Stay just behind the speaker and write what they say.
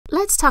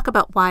let's talk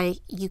about why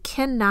you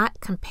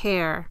cannot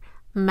compare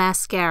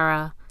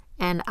mascara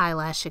and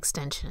eyelash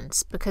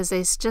extensions, because they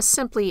just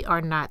simply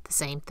are not the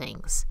same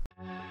things.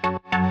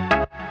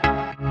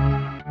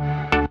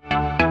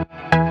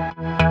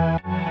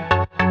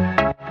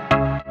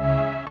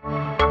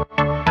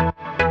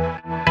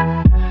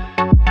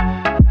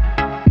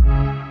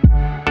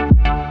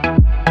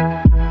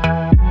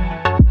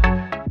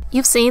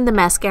 You've seen the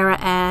mascara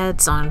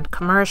ads on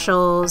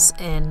commercials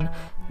and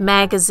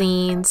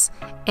magazines,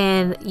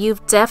 and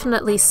you've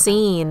definitely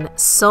seen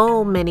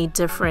so many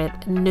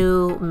different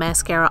new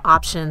mascara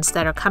options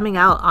that are coming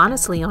out,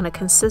 honestly, on a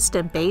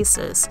consistent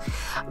basis.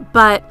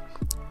 But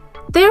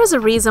there's a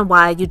reason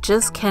why you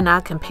just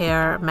cannot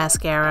compare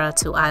mascara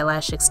to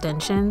eyelash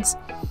extensions,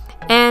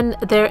 and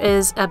there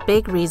is a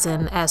big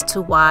reason as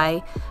to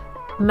why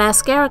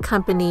mascara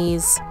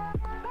companies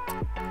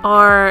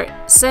are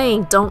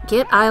saying don't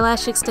get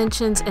eyelash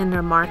extensions in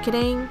their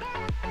marketing,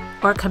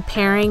 or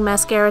comparing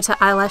mascara to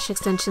eyelash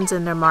extensions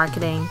in their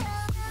marketing,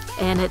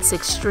 and it's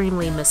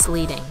extremely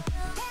misleading.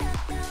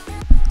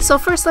 So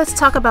first, let's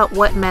talk about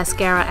what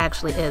mascara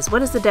actually is.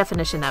 What is the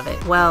definition of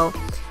it? Well,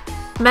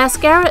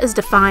 mascara is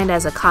defined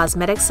as a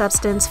cosmetic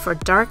substance for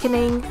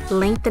darkening,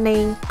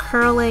 lengthening,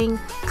 curling,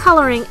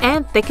 coloring,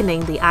 and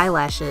thickening the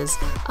eyelashes,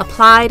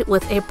 applied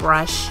with a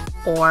brush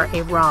or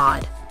a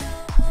rod.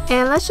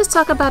 And let's just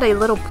talk about a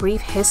little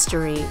brief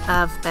history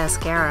of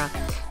mascara.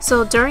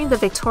 So during the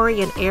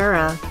Victorian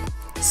era,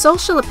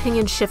 social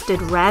opinion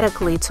shifted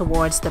radically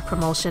towards the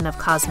promotion of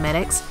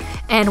cosmetics,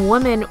 and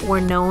women were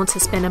known to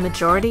spend a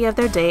majority of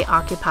their day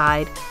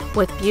occupied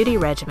with beauty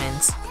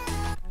regimens.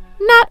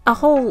 Not a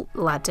whole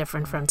lot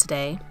different from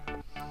today,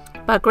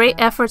 but great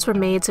efforts were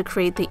made to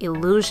create the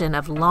illusion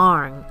of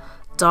long,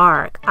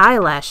 dark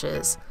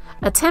eyelashes.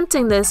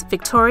 Attempting this,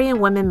 Victorian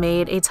women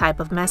made a type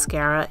of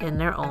mascara in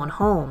their own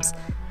homes.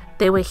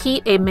 They would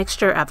heat a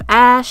mixture of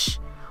ash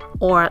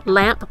or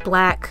lamp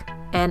black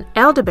and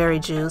elderberry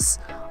juice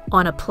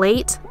on a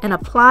plate and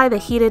apply the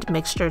heated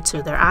mixture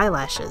to their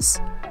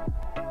eyelashes.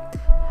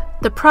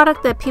 The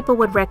product that people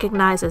would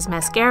recognize as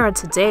mascara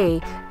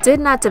today did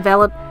not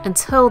develop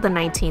until the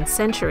 19th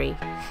century.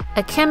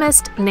 A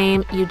chemist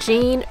named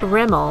Eugene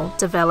Rimmel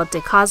developed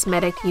a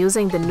cosmetic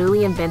using the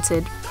newly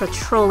invented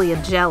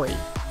petroleum jelly.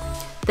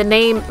 The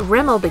name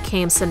Rimmel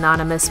became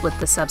synonymous with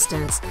the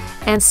substance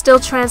and still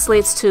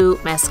translates to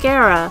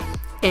mascara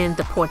in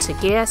the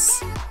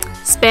Portuguese,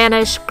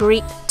 Spanish,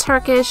 Greek,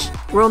 Turkish,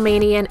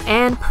 Romanian,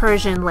 and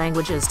Persian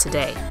languages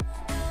today.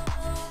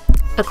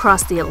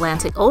 Across the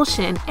Atlantic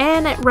Ocean,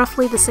 and at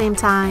roughly the same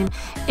time,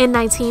 in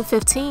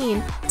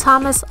 1915,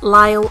 Thomas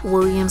Lyle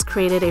Williams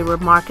created a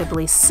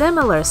remarkably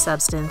similar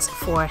substance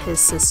for his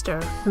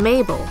sister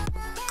Mabel.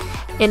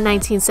 In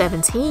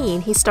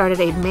 1917, he started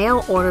a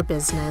mail-order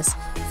business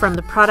from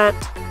the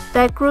product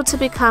that grew to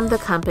become the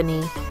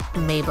company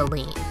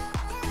Maybelline.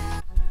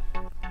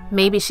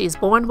 Maybe she's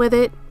born with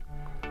it,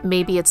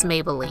 maybe it's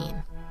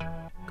Maybelline,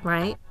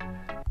 right?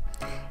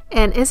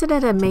 And isn't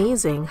it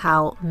amazing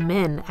how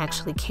men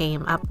actually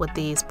came up with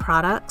these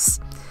products?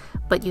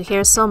 But you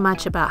hear so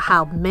much about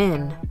how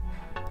men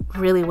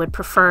really would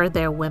prefer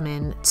their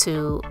women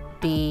to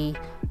be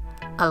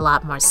a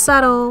lot more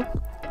subtle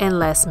and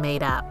less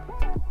made up.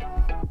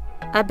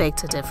 I beg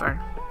to differ.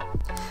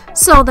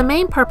 So the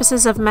main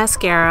purposes of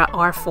mascara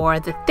are for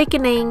the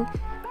thickening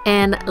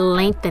and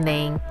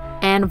lengthening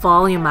and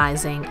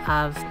volumizing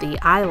of the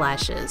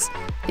eyelashes.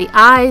 The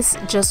eyes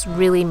just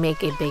really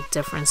make a big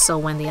difference. So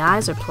when the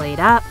eyes are played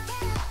up,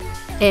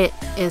 it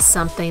is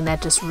something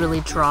that just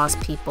really draws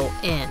people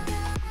in.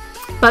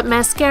 But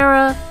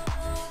mascara,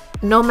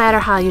 no matter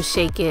how you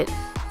shake it,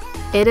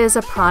 it is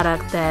a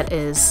product that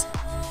is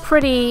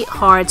pretty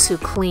hard to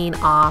clean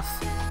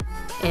off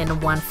in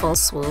one full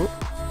swoop.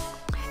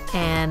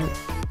 And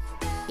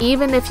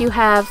even if you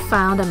have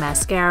found a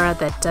mascara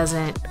that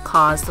doesn't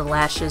cause the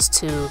lashes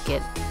to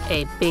get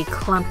a big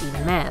clumpy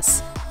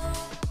mess,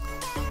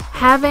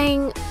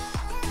 having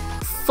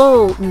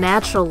full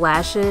natural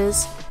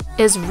lashes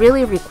is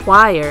really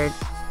required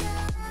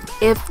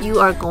if you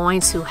are going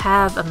to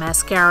have a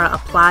mascara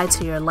applied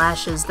to your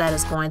lashes that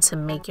is going to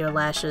make your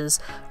lashes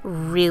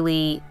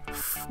really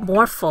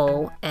more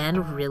full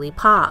and really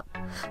pop.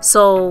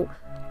 So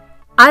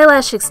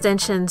eyelash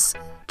extensions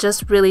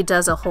just really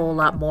does a whole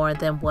lot more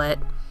than what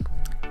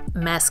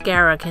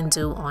mascara can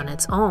do on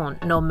its own,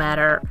 no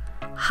matter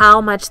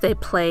how much they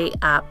play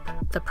up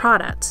the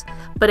product.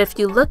 But if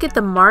you look at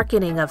the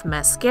marketing of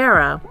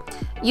mascara,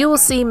 you will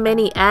see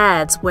many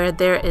ads where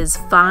there is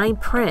fine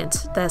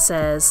print that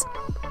says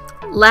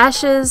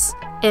lashes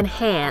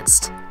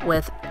enhanced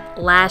with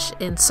lash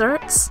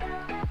inserts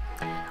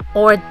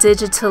or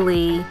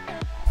digitally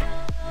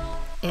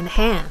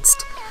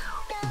enhanced,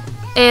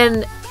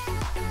 and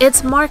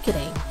it's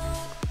marketing.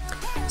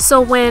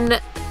 So when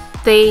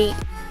they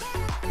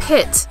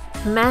pit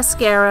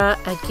mascara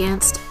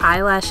against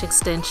eyelash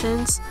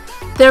extensions,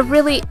 there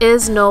really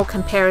is no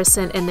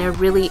comparison, and there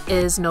really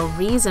is no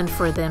reason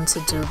for them to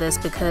do this,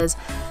 because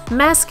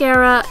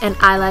mascara and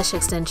eyelash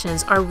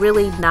extensions are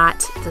really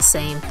not the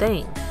same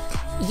thing.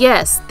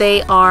 yes,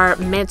 they are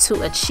meant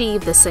to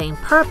achieve the same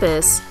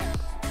purpose,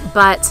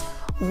 but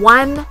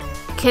one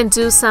can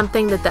do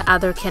something that the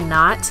other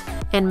cannot,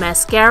 and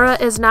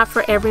mascara is not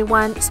for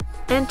everyone,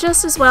 and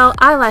just as well,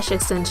 eyelash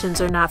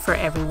extensions are not for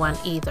everyone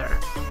either.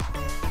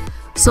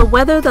 So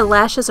whether the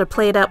lashes are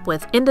played up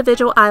with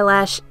individual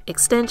eyelash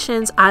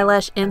extensions,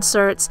 eyelash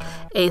inserts,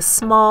 a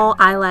small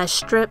eyelash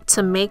strip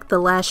to make the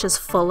lashes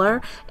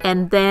fuller,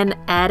 and then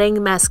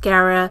adding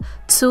mascara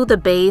to the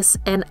base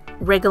and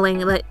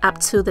wriggling it up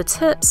to the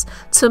tips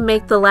to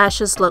make the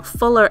lashes look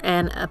fuller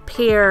and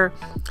appear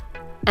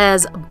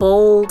as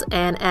bold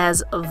and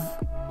as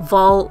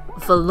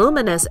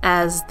voluminous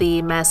as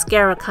the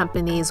mascara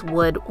companies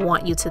would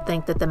want you to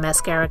think that the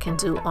mascara can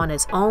do on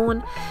its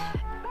own.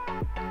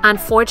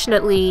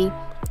 Unfortunately,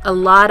 a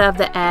lot of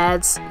the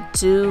ads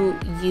do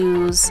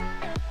use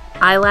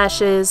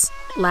eyelashes,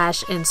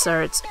 lash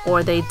inserts,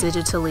 or they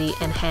digitally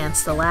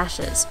enhance the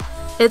lashes.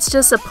 It's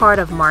just a part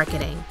of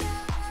marketing.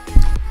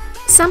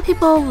 Some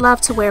people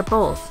love to wear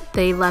both.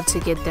 They love to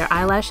get their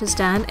eyelashes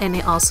done, and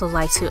they also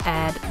like to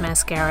add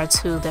mascara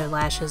to their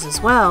lashes as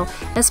well,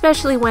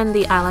 especially when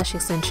the eyelash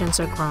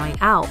extensions are growing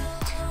out.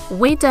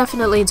 We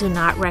definitely do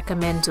not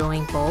recommend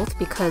doing both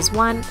because,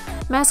 one,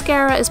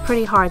 mascara is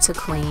pretty hard to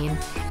clean,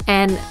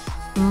 and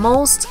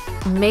most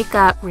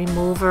makeup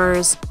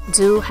removers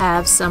do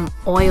have some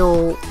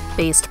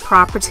oil-based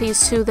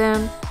properties to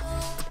them.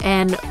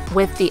 And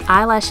with the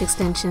eyelash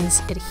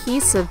extensions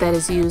adhesive that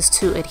is used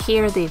to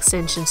adhere the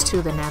extensions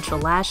to the natural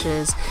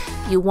lashes,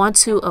 you want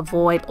to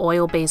avoid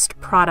oil-based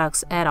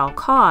products at all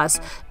costs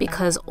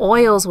because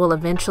oils will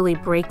eventually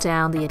break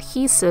down the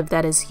adhesive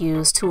that is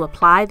used to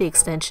apply the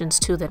extensions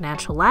to the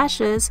natural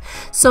lashes.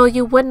 So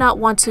you would not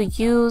want to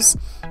use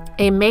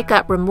a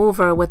makeup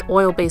remover with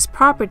oil-based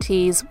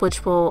properties,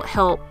 which will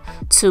help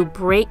to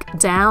break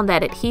down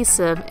that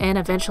adhesive and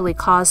eventually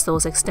cause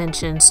those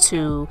extensions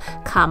to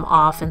come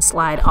off and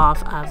slide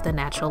off of the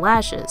natural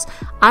lashes.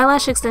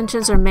 Eyelash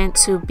extensions are meant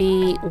to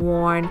be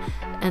worn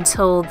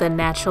until the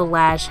natural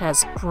lash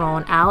has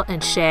grown out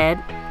and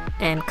shed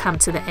and come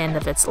to the end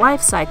of its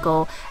life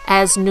cycle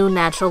as new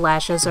natural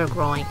lashes are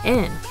growing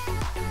in.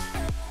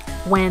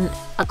 When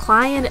a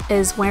client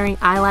is wearing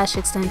eyelash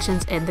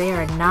extensions and they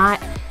are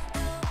not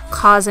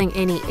causing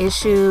any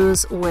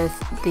issues with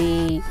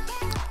the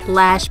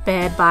lash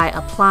bed by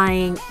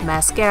applying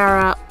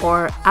mascara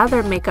or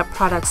other makeup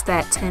products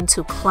that tend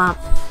to clump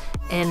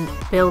and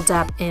build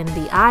up in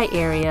the eye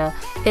area,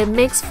 it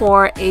makes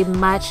for a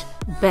much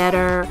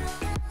better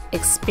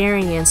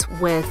experience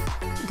with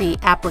the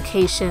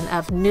application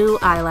of new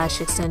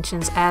eyelash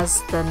extensions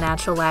as the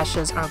natural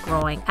lashes are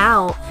growing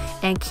out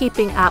and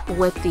keeping up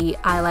with the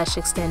eyelash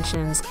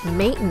extensions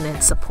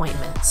maintenance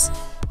appointments.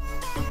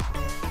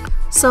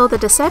 So the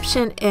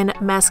deception in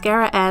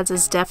mascara ads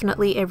is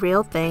definitely a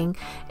real thing,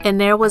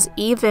 and there was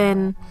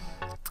even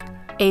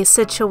a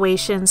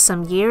situation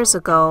some years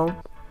ago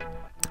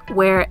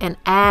where an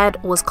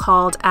ad was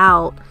called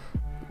out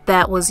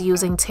that was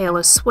using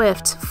Taylor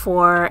Swift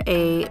for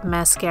a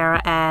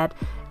mascara ad,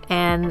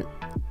 and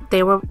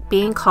they were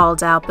being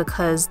called out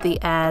because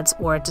the ads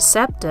were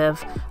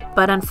deceptive.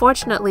 But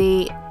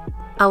unfortunately,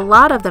 a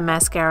lot of the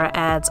mascara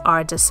ads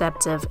are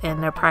deceptive in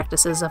their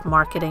practices of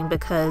marketing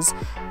because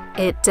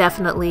it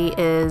definitely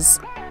is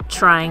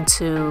trying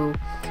to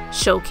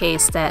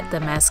showcase that the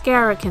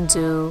mascara can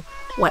do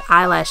what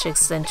eyelash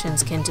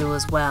extensions can do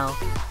as well.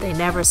 They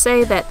never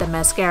say that the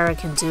mascara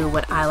can do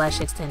what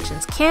eyelash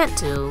extensions can't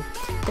do.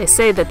 They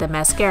say that the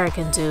mascara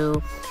can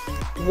do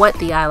what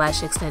the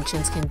eyelash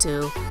extensions can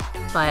do,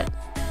 but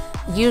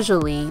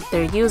usually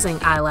they're using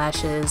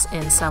eyelashes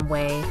in some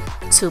way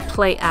to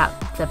play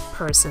up the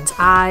person's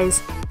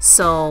eyes.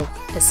 So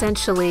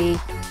essentially,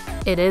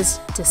 it is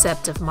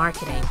deceptive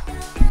marketing.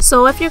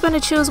 So if you're going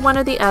to choose one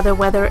or the other,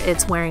 whether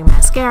it's wearing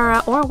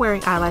mascara or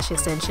wearing eyelash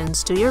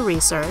extensions, do your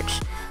research.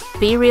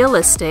 Be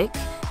realistic.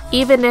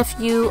 Even if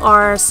you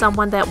are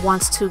someone that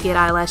wants to get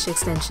eyelash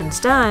extensions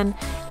done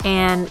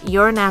and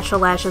your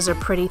natural lashes are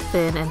pretty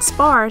thin and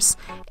sparse,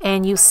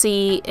 and you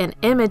see an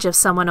image of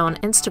someone on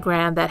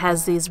Instagram that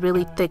has these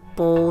really thick,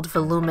 bold,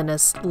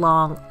 voluminous,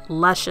 long,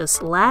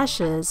 luscious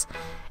lashes,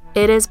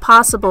 it is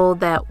possible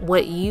that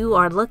what you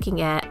are looking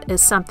at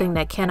is something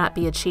that cannot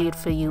be achieved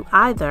for you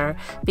either,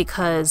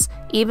 because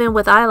even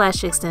with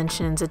eyelash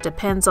extensions, it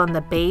depends on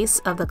the base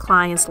of the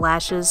client's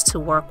lashes to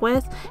work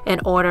with in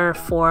order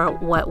for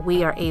what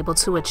we are able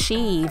to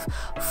achieve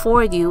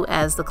for you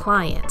as the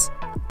client.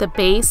 The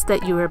base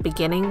that you are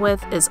beginning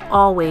with is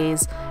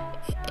always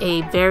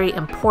a very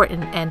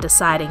important and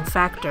deciding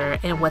factor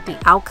in what the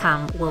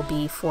outcome will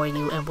be for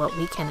you and what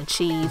we can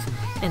achieve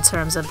in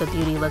terms of the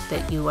beauty look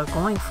that you are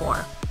going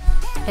for.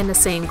 And the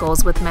same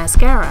goes with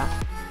mascara.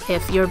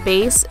 If your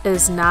base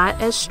is not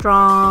as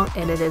strong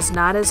and it is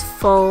not as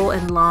full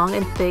and long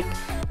and thick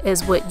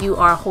as what you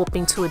are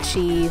hoping to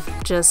achieve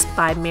just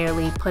by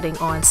merely putting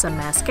on some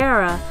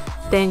mascara,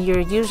 then you're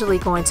usually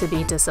going to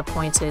be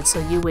disappointed. So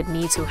you would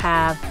need to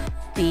have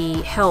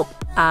the help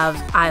of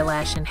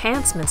eyelash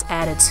enhancements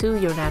added to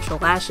your natural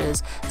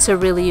lashes to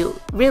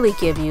really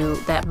give you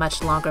that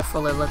much longer,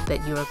 fuller look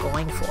that you are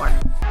going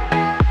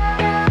for.